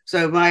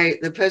 So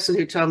the person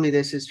who told me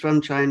this is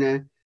from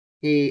China.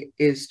 He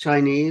is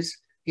Chinese.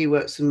 He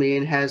works for me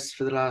and has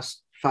for the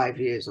last 5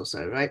 years or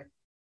so, right?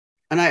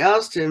 And I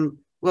asked him,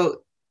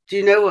 well, do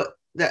you know what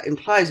that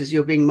implies is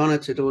you're being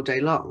monitored all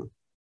day long?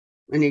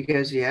 And he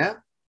goes, yeah,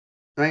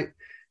 right?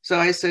 So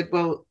I said,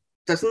 well,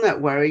 doesn't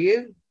that worry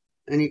you?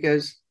 And he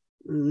goes,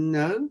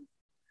 no.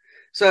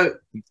 So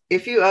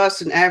if you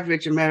ask an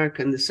average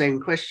American the same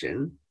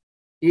question,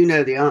 you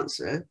know the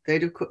answer,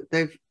 they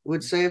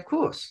would say, of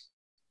course,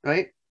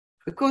 right?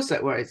 Of course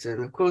that worries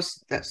them. Of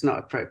course that's not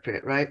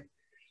appropriate, right?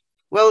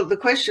 Well, the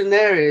question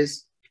there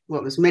is,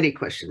 well, there's many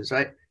questions,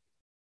 right?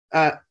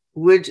 The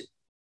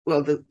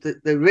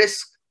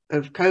risk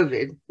of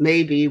COVID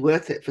may be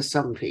worth it for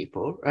some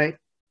people, right?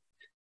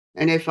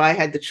 And if I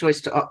had the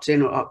choice to opt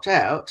in or opt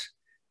out,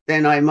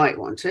 then I might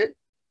want it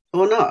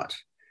or not.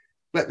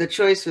 But the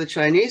choice for the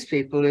Chinese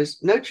people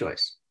is no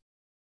choice.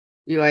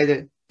 You're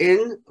either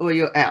in or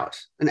you're out.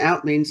 And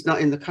out means not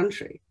in the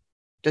country.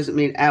 Doesn't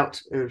mean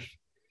out of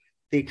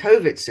the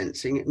COVID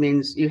sensing. It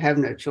means you have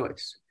no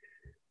choice.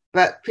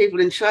 But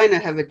people in China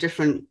have a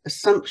different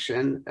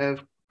assumption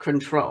of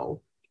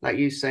control. Like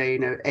you say,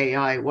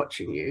 AI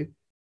watching you.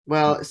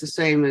 Well, it's the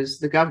same as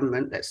the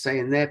government, let's say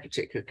in their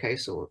particular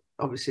case, or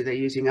obviously they're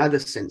using other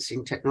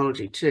sensing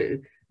technology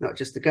too, not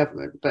just the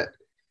government, but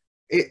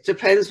it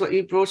depends what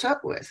you brought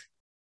up with.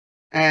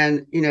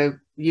 And,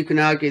 you can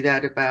argue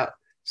that about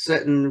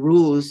certain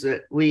rules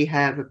that we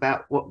have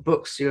about what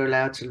books you're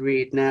allowed to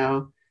read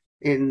now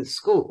in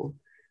school.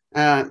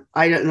 I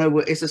don't know,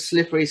 it's a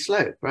slippery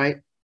slope, right?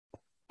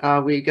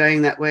 Are we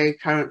going that way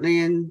currently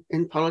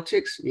in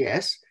politics?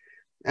 Yes.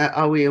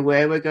 Are we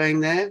aware we're going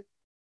there?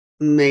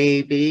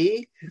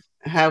 Maybe.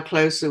 How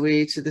close are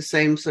we to the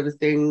same sort of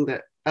thing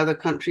that other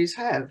countries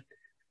have?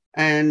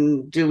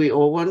 And do we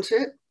all want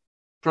it?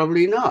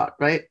 Probably not,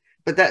 right?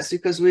 But that's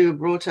because we were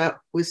brought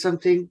up with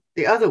something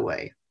the other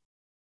way.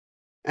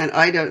 And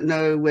I don't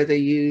know whether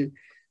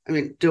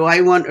do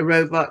I want a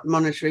robot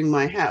monitoring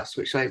my house,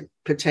 which I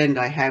pretend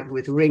I have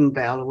with Ring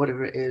Bell or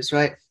whatever it is,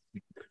 right?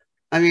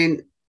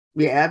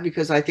 Yeah,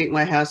 because I think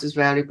my house is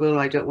valuable.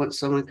 I don't want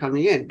someone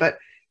coming in. But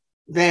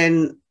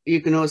then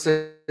you can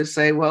also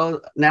say, well,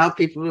 now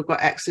people have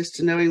got access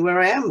to knowing where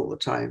I am all the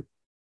time.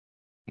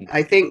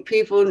 I think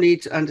people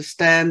need to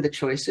understand the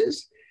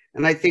choices.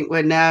 And I think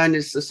we're now in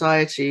a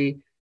society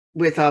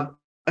with our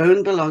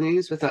own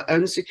belongings, with our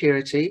own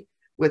security,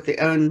 with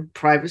their own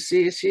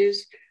privacy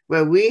issues,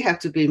 where we have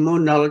to be more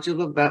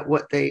knowledgeable about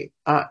what they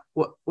are,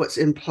 what's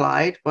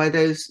implied by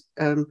those,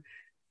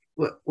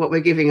 what we're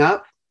giving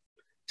up,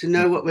 to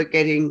know what we're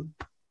getting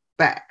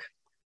back.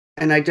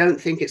 And I don't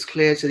think it's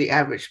clear to the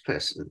average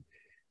person.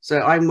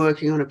 So I'm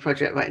working on a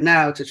project right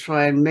now to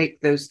try and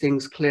make those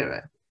things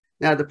clearer.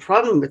 Now, the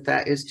problem with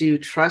that is, do you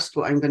trust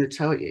what I'm going to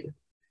tell you?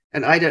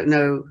 And I don't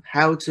know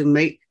how to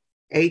make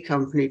a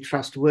company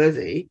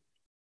trustworthy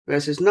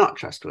versus not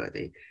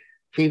trustworthy.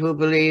 People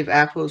believe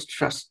Apple's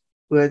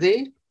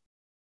trustworthy.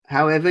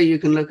 However, you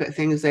can look at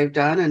things they've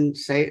done and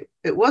say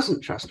it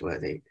wasn't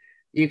trustworthy.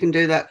 You can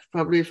do that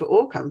probably for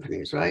all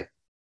companies, right?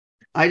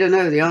 I don't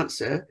know the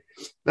answer,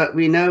 but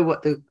we know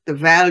what the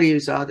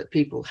values are that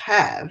people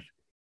have.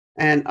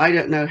 And I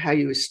don't know how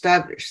you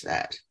establish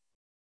that.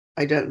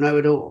 I don't know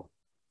at all.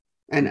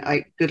 And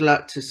good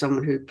luck to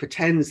someone who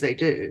pretends they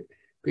do,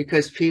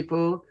 because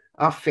people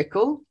are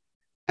fickle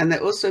and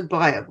they're also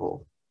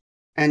buyable.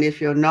 And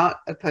if you're not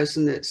a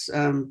person that's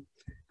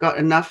got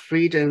enough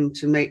freedom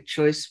to make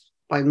choice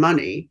by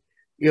money,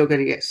 you're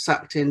going to get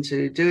sucked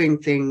into doing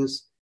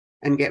things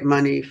and get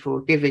money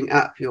for giving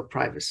up your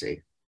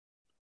privacy.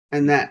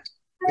 And that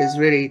is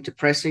really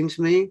depressing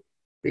to me,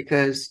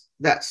 because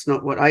that's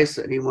not what I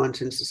certainly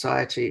want in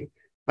society.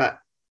 But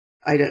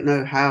I don't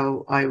know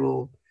how I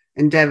will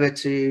endeavor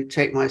to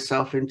take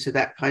myself into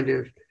that kind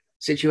of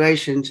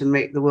situation to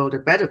make the world a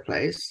better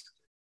place.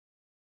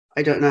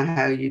 I don't know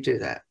how you do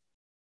that.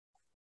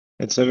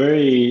 It's a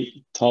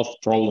very tough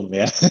problem,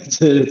 yeah.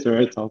 It's a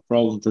very tough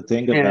problem to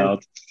think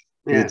about.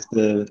 Yeah.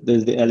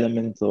 There's the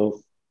element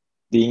of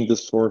being the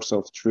source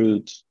of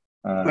truth,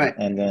 right.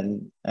 and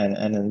then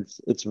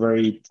it's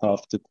very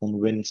tough to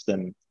convince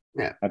them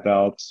Yeah.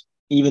 about,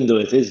 even though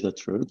it is the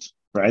truth,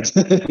 right?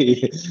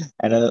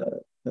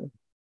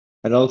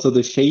 and also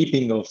the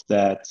shaping of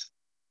that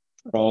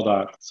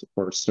product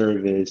or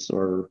service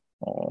or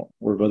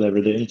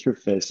whatever the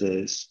interface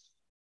is,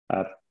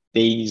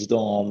 based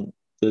on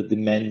the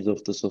demands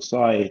of the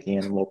society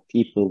and what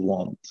people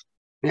want.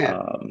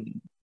 Yeah.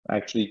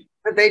 Actually,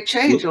 but they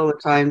change all the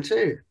time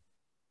too.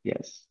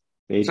 Yes.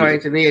 Sorry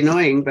to be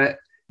annoying, but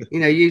You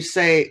know, you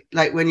say,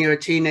 like, when you're a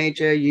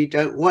teenager, you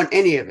don't want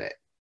any of it.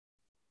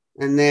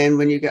 And then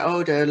when you get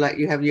older, like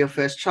you have your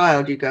first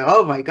child, you go,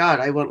 oh my God,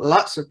 I want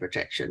lots of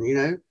protection, you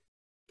know,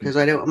 because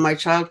I don't want my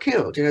child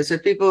killed, you know. So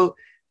people,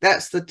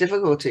 that's the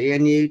difficulty.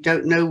 And you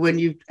don't know when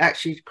you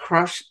actually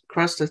cross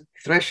the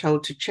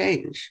threshold to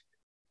change.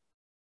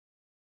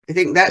 I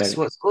think that's That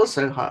what's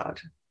also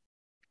hard.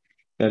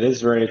 that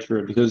is very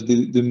true because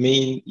the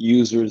main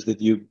users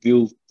that you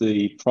build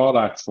the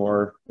product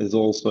for is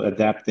also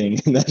adapting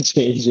and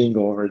changing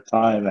over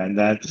time, and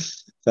that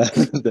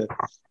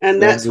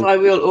And that's that's the why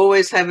we'll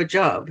always have a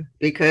job,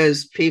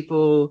 because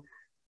people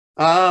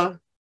are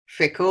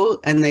fickle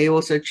and they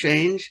also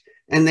change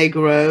and they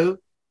grow,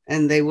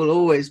 and they will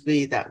always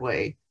be that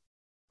way.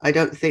 I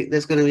don't think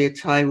there's going to be a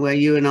time where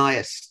you and I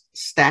are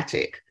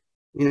static,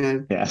 you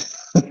know. yeah.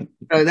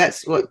 So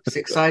that's what's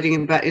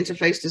exciting about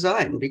interface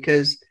design,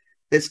 because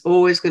it's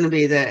always going to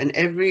be there. And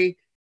every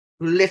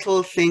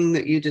little thing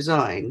that you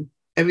design,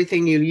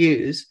 everything you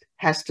use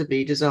has to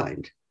be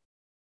designed.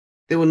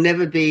 There will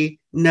never be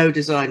no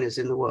designers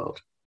in the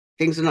world.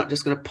 Things are not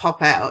just going to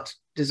pop out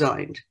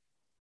designed.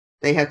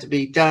 They have to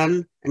be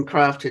done and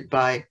crafted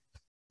by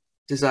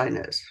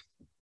designers.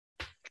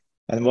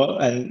 And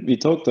we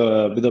talked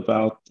a bit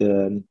about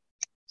the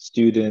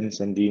students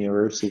and the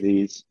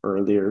universities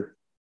earlier.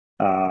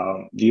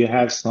 Do you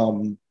have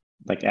some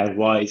like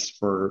advice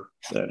for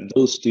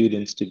those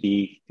students to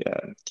be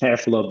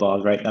careful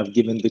about right now,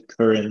 given the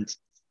current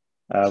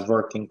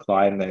working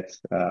climate,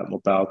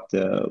 about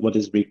what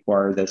is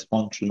required as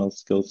functional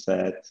skill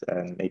set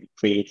and maybe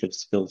creative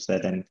skill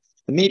set, and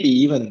maybe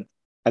even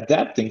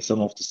adapting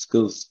some of the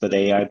skills that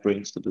AI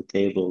brings to the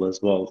table as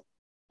well?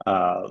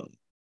 Um,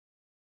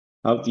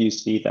 how do you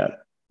see that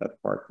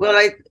part? Well,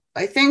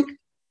 I think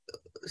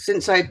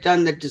since I'd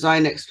done the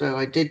Design Expo,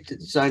 I did the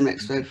Design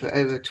Expo for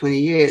over 20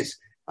 years.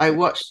 I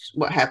watched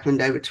what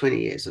happened over 20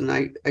 years, and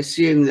I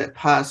assume that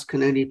past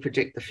can only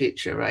predict the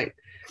future, right?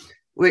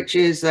 Which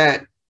is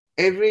that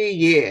every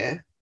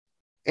year,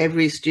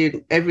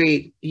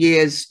 every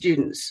year's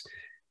students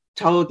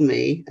told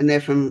me, and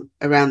they're from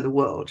around the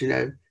world, you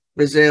know,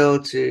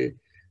 Brazil to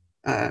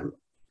um,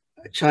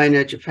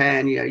 China,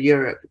 Japan, you know,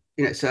 Europe,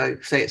 you know, so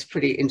say it's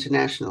pretty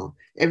international.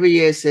 Every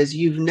year says,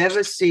 you've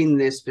never seen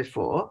this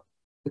before,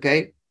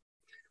 okay,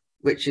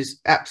 which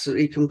is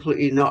absolutely,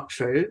 completely not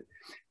true.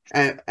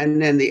 And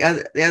then the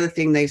other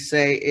thing they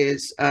say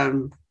is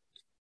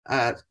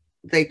uh,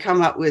 they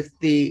come up with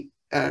the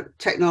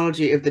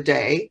technology of the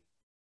day,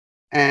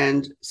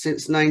 and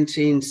since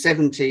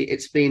 1970,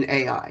 it's been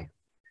AI.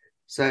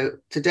 So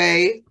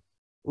today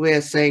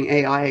we're saying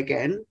AI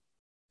again,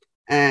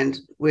 and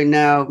we're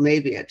now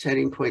maybe at a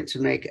turning point to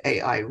make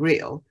AI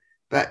real.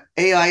 But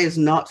AI is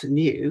not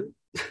new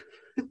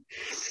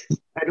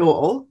at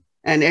all.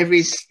 And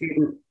every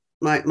student,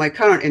 my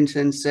current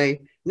interns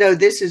say, no,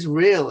 this is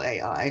real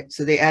AI.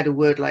 So they add a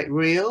word like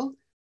real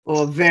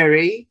or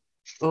very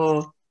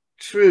or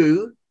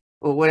true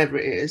or whatever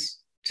it is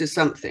to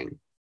something.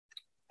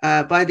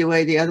 By the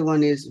way, the other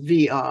one is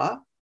VR.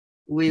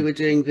 We were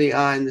doing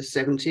VR in the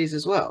 70s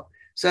as well.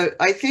 So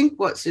I think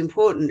what's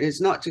important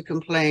is not to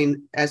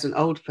complain as an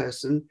old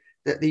person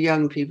that the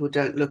young people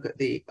don't look at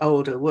the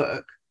older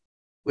work,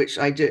 which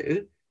I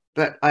do.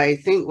 But I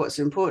think what's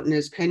important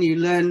is, can you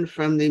learn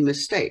from the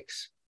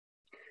mistakes?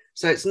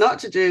 So it's not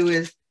to do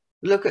with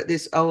look at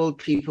this old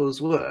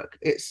people's work.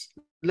 It's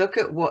look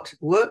at what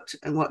worked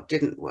and what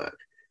didn't work,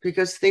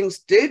 because things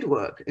did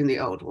work in the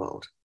old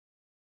world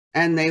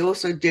and they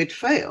also did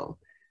fail.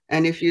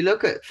 And if you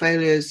look at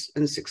failures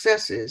and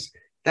successes,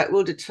 that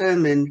will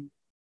determine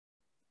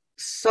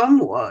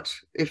somewhat,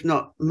 if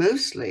not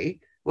mostly,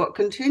 what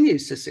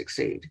continues to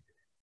succeed,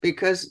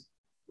 because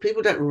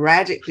people don't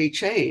radically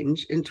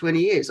change in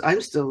 20 years.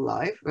 I'm still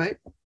alive, right?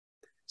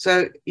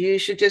 So you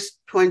should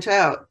just point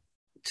out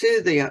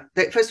to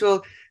that, first of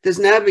all, there's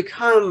now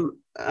become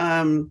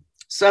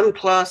some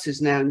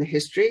classes now in the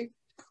history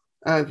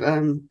of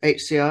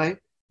HCI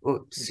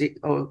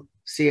or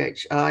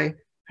CHI,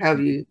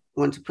 however you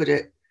want to put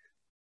it,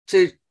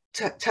 to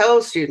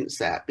tell students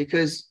that,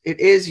 because it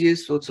is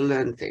useful to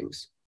learn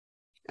things,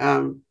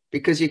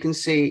 because you can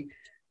see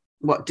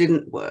what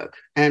didn't work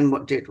and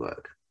what did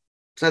work.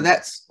 So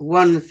that's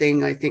one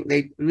thing I think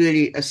they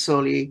really are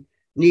sorely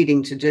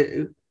needing to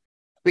do,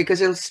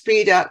 because it'll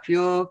speed up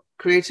your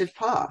creative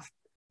path.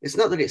 It's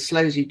not that it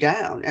slows you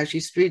down, it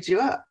actually speeds you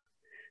up.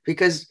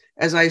 Because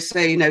as I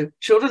say, you know,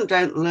 children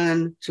don't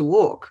learn to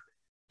walk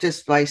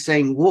just by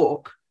saying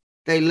walk.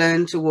 They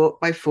learn to walk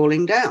by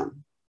falling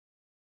down.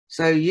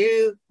 So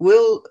you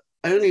will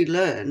only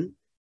learn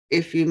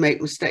if you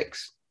make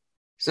mistakes.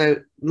 So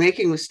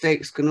making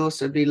mistakes can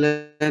also be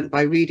learned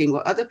by reading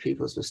what other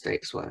people's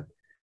mistakes were.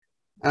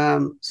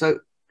 So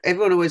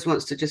everyone always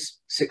wants to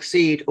just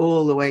succeed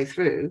all the way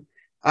through.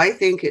 I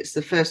think it's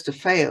the first to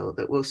fail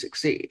that will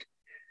succeed.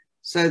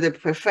 So the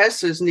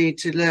professors need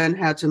to learn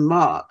how to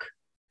mark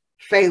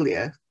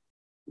failure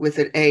with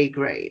an A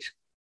grade,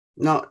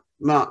 not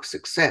mark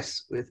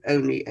success with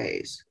only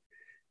A's.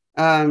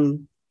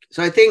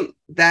 So I think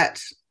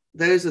that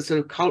those are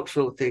sort of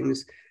cultural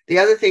things. The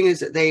other thing is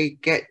that they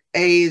get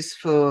A's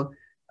for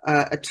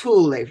a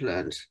tool they've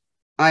learned.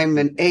 I'm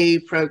an A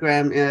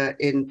programmer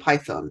in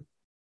Python.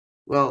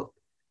 Well,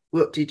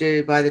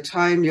 whoop-de-doo, by the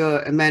time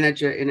you're a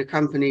manager in a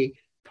company,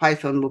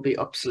 Python will be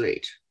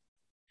obsolete.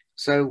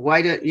 So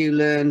why don't you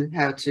learn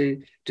how to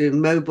do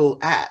mobile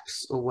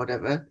apps or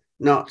whatever,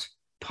 not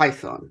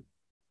Python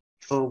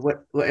or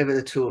whatever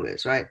the tool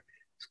is, right?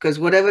 Because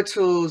whatever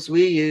tools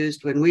we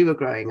used when we were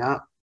growing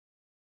up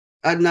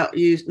are not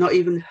used, not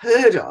even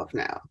heard of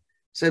now.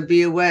 So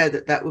be aware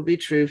that that will be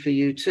true for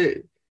you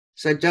too.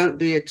 So don't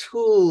be a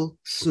tool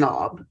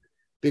snob,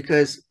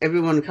 because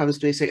everyone comes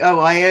to me saying, "Oh,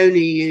 I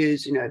only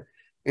use,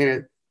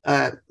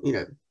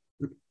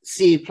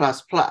 C++.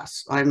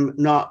 I'm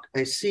not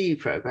a C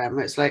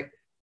programmer." It's like,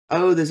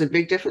 oh, there's a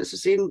big difference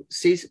between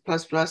C++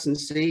 and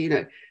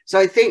C. So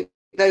I think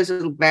those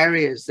little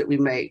barriers that we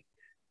make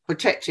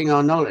protecting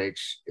our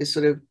knowledge is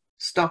sort of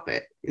stop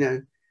it.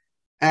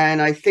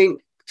 And I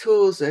think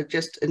tools are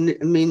just a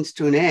means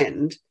to an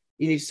end.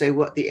 You need to say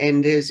what the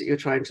end is that you're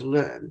trying to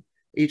learn.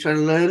 Are you trying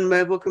to learn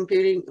mobile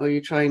computing, or are you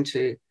trying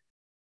to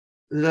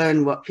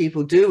learn what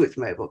people do with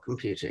mobile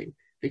computing?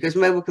 Because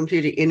mobile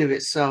computing in of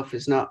itself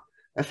is not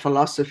a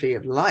philosophy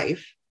of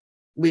life.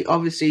 We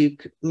obviously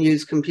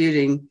use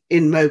computing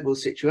in mobile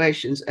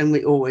situations, and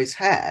we always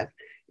have,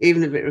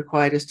 even if it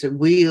required us to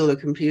wheel a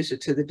computer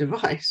to the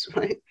device,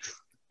 right?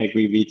 I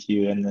agree with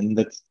you. And then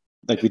that's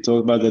like we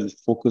talked about, that it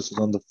focuses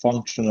on the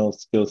functional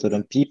skill set,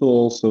 and people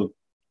also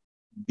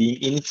being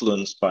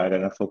influenced by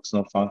that and focus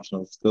on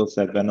functional skill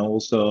set. And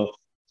also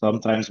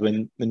sometimes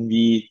when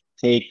we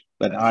take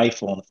an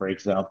iPhone, for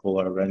example,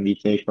 or when we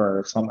take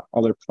some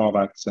other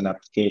products and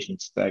application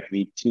stack,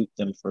 we took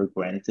them for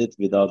granted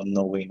without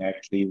knowing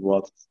actually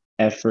what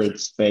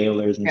efforts,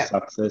 failures, and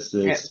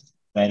successes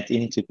went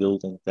into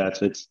building that.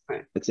 So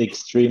it's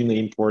extremely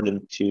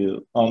important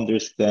to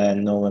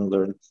understand, know, and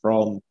learn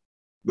from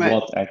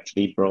what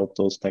actually brought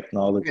those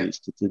technologies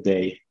to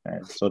today,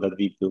 and so that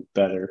we build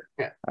better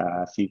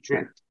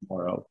future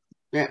tomorrow.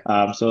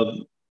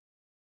 So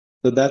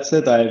that's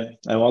it.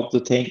 I want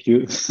to thank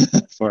you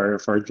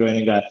for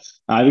joining that.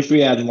 I wish we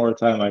had more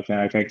time. I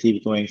can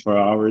keep going for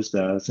hours.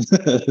 I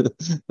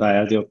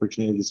have the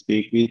opportunity to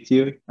speak with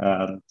you.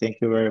 Thank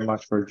you very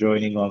much for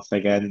joining once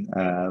again.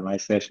 My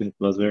session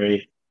was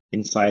very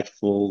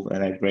insightful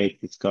and a great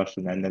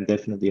discussion, and then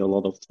definitely a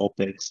lot of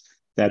topics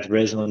that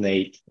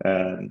resonate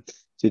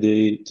to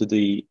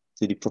the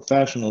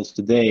professionals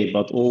today,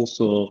 but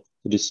also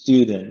to the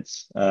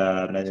students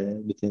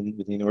and within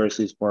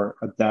universities who are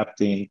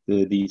adapting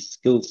to these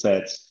skill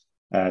sets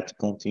to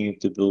continue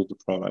to build the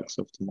products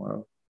of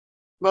tomorrow.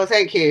 Well,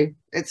 thank you.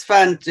 It's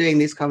fun doing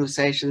these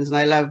conversations, and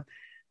I love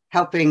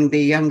helping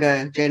the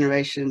younger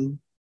generation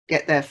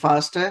get there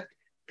faster,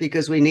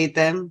 because we need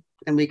them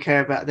and we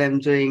care about them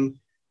doing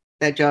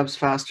their jobs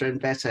faster and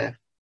better.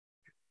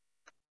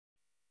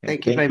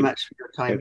 Thank you very much for your time.